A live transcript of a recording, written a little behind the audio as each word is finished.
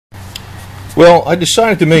Well, I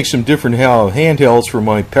decided to make some different handhelds for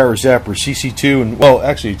my ParaZapper CC2, and well,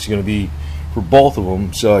 actually it's going to be for both of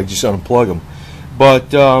them, so I just unplug them.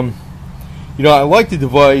 But you know, I like the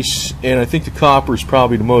device, and I think the copper is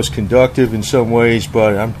probably the most conductive in some ways,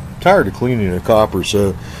 but I'm tired of cleaning the copper,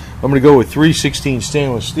 so I'm going to go with 316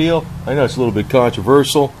 stainless steel. I know it's a little bit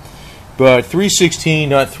controversial, but 316,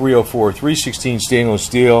 not 304, 316 stainless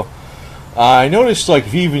steel. I noticed, like,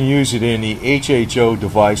 if you even use it in the HHO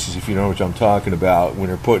devices, if you know what I'm talking about, when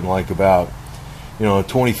they're putting like about, you know,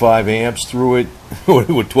 25 amps through it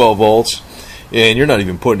with 12 volts, and you're not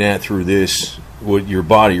even putting that through this with your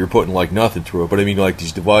body, you're putting like nothing through it. But I mean, like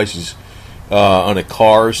these devices on the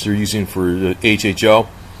cars they're using for the HHO,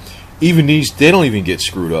 even these, they don't even get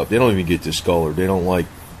screwed up, they don't even get discolored, they don't like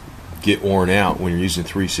get worn out when you're using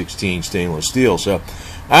 316 stainless steel. So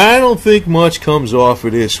I don't think much comes off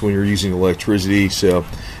of this when you're using electricity, so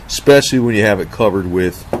especially when you have it covered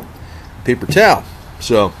with paper towel.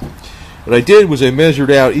 So what I did was I measured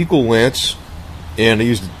out equal lengths, and I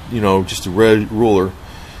used, you know, just a red ruler,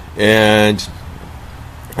 and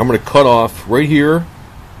I'm going to cut off right here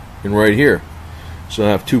and right here. So I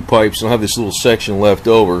have two pipes, and I'll have this little section left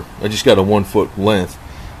over. I just got a 1 foot length,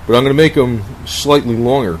 but I'm going to make them slightly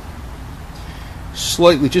longer.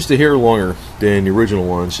 Slightly, just a hair longer than the original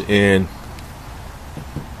ones, and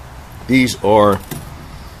these are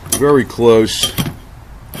very close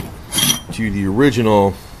to the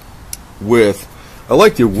original width. I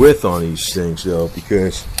like the width on these things though,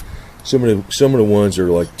 because some of the ones are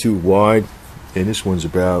like too wide, and this one's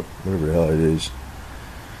about whatever the hell it is.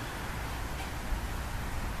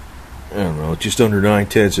 I don't know, just under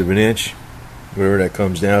 9/10 of an inch, whatever that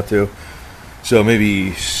comes down to. So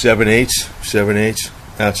maybe 7/8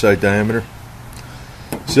 outside diameter.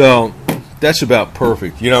 So that's about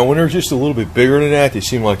perfect. You know, when they're just a little bit bigger than that, they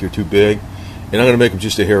seem like they're too big, and I'm going to make them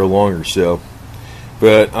just a hair longer. So,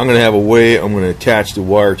 but I'm going to have a way I'm going to attach the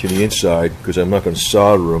wire to the inside, because I'm not going to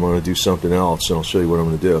solder them. I'm going to do something else, and I'll show you what I'm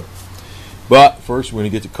going to do. But first, we're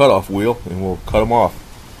going to get the cutoff wheel, and we'll cut them off.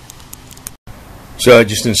 So I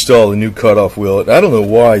just installed a new cutoff wheel. I don't know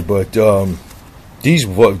why, but these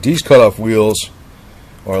cutoff wheels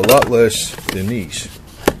are a lot less than these.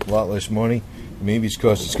 A lot less money. Maybe it's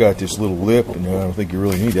because it's got this little lip, and I don't think you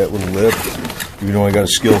really need that little lip. Even though I got a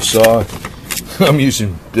skill saw, I'm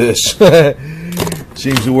using this.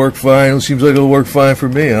 Seems to work fine. It seems like it'll work fine for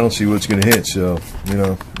me. I don't see what's going to hit, so, you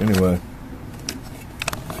know, anyway.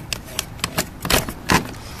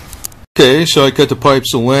 Okay, so I cut the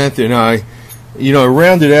pipes to length, and I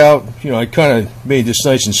rounded out. You know, I kind of made this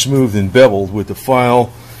nice and smooth and beveled with the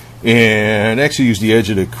file, and actually used the edge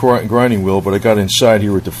of the grinding wheel, but I got inside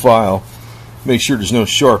here with the file. Make sure there's no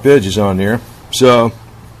sharp edges on there. So,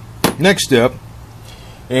 next step,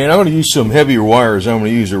 and I'm going to use some heavier wires. I'm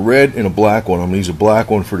going to use a red and a black one. I'm going to use a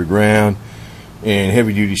black one for the ground and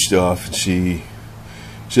heavy duty stuff. See,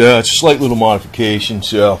 so it's a slight little modification,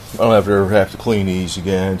 so I don't have to clean these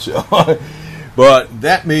again. So. But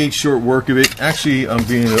that made short work of it. Actually, I'm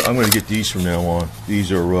going to get these from now on.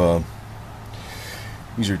 These are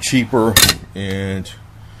cheaper, and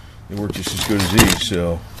they work just as good as these.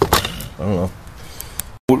 So I don't know.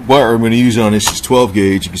 What wire I'm going to use on this is 12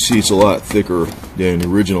 gauge. You can see it's a lot thicker than the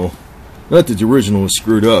original. Not that the original was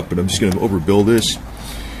screwed up, but I'm just going to overbuild this.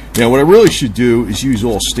 Now, what I really should do is use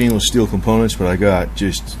all stainless steel components, but I got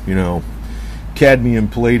just, you know, cadmium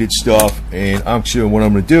plated stuff, and actually what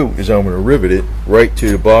I'm going to do is I'm going to rivet it right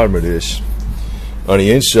to the bottom of this. On the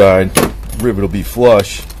inside, rivet will be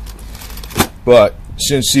flush, but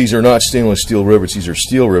since these are not stainless steel rivets, these are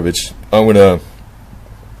steel rivets, I'm going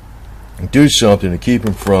to do something to keep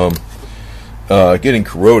them from getting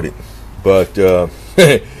corroded. But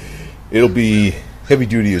it'll be heavy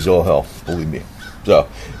duty as all hell, believe me. So,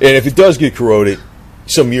 and if it does get corroded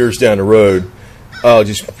some years down the road, I'll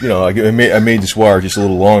just, you know, I made this wire just a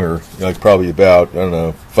little longer, like probably about, I don't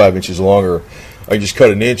know, 5 inches longer. I just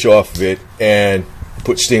cut an inch off of it and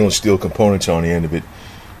put stainless steel components on the end of it.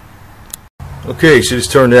 Okay, so this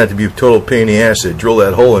turned out to be a total pain in the ass to drill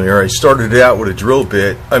that hole in there. I started it out with a drill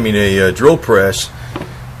press,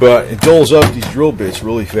 but it dulls up these drill bits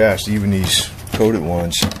really fast, even these coated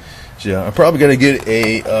ones. So I'm probably going to get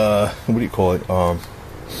a, what do you call it,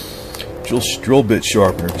 drill bit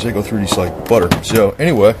sharpener, because I go through these like butter. So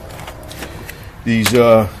anyway, these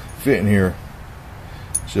fit in here,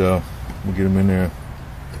 so we'll get them in there,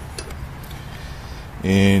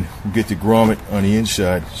 and we'll get the grommet on the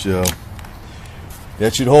inside. So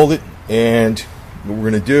that should hold it, and what we're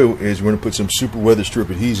going to do is we're going to put some super weatherstrip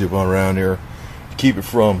adhesive on around there to keep it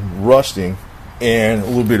from rusting, and a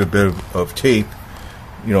little bit of tape,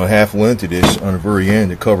 you know, half length of this on the very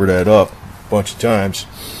end to cover that up. bunch of times,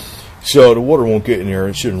 so the water won't get in there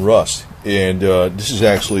and it shouldn't rust. And this is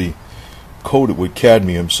actually coated with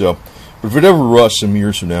cadmium, so but if it ever rusts some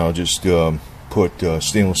years from now, just put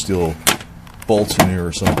stainless steel bolts in there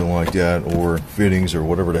or something like that, or fittings or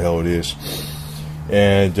whatever the hell it is.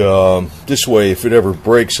 And this way, if it ever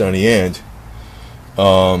breaks on the end,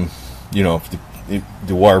 you know, if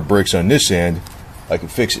the wire breaks on this end, I can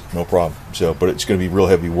fix it, no problem. So, but it's going to be real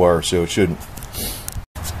heavy wire, so it shouldn't.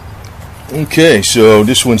 Okay, so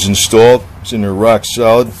this one's installed. It's in there rock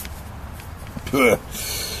solid. It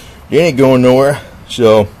ain't going nowhere.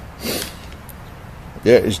 So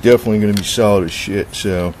that is definitely going to be solid as shit.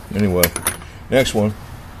 So anyway, next one.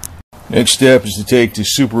 Next step is to take the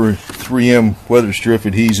Super 3M weatherstrip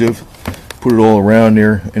adhesive, put it all around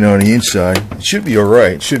there and on the inside. It should be all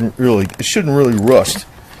right. It shouldn't really rust.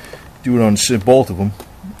 Do it on both of them,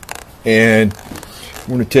 and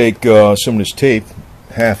we're going to take some of this tape,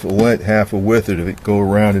 half a length, half a width of it, go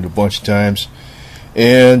around it a bunch of times,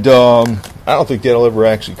 and I don't think that'll ever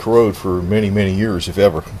actually corrode for many years, if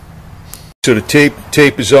ever. So the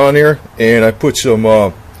tape is on there, and I put some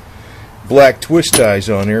black twist ties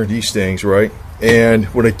on there, these things, right? And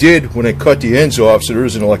what I did when I cut the ends off, so there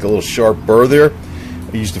isn't like a little sharp burr there,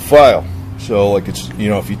 I used a file. So like it's, you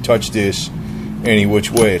know, if you touch this any which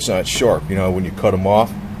way, it's not sharp, you know, when you cut them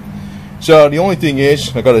off. So the only thing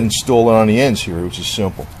is, I got to install it on the ends here, which is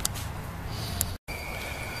simple.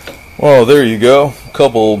 Well, there you go. A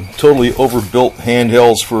couple totally overbuilt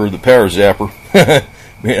handhelds for the ParaZapper.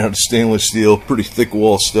 Made out of stainless steel, pretty thick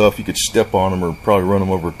wall stuff. You could step on them or probably run them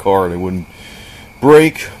over a car. They wouldn't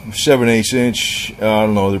break. 7/8 inch. I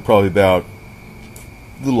don't know. They're probably about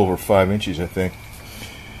a little over 5 inches, I think.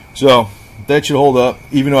 So that should hold up.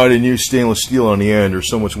 Even though I didn't use stainless steel on the end, there's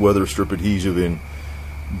so much weatherstrip adhesive and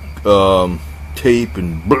tape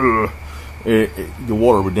and the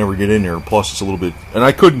water would never get in there. Plus, it's a little bit. And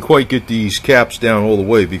I couldn't quite get these caps down all the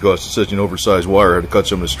way because it's such an oversized wire. I had to cut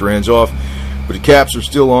some of the strands off. But the caps are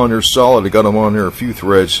still on there solid. I got them on there a few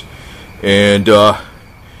threads, and they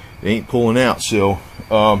ain't pulling out. So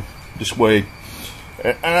this way,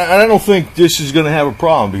 and I don't think this is going to have a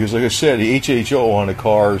problem because, like I said, the HHO on the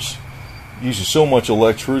cars uses so much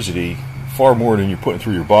electricity, far more than you're putting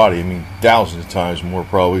through your body. I mean, thousands of times more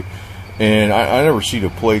probably. And I never see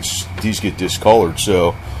the plates, these get discolored.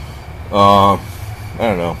 So I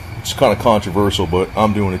don't know. It's kind of controversial, but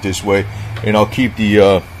I'm doing it this way, and I'll keep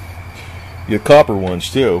the copper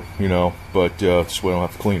ones too, you know, but this way I don't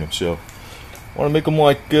have to clean them. So I want to make them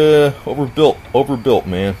like overbuilt,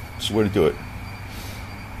 man. That's the way to do it.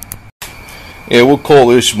 Yeah, we'll call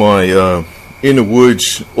this my in the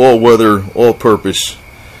woods, all-weather, all-purpose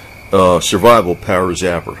survival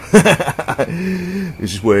ParaZapper.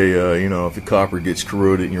 This way, you know, if the copper gets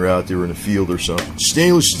corroded and you're out there in the field or something,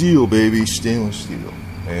 stainless steel, baby, stainless steel.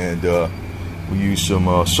 And we use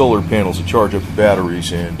some solar panels to charge up the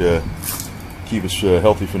batteries and keep us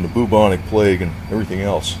healthy from the bubonic plague and everything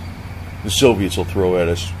else the Soviets will throw at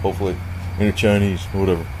us, hopefully, and the Chinese,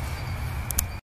 whatever.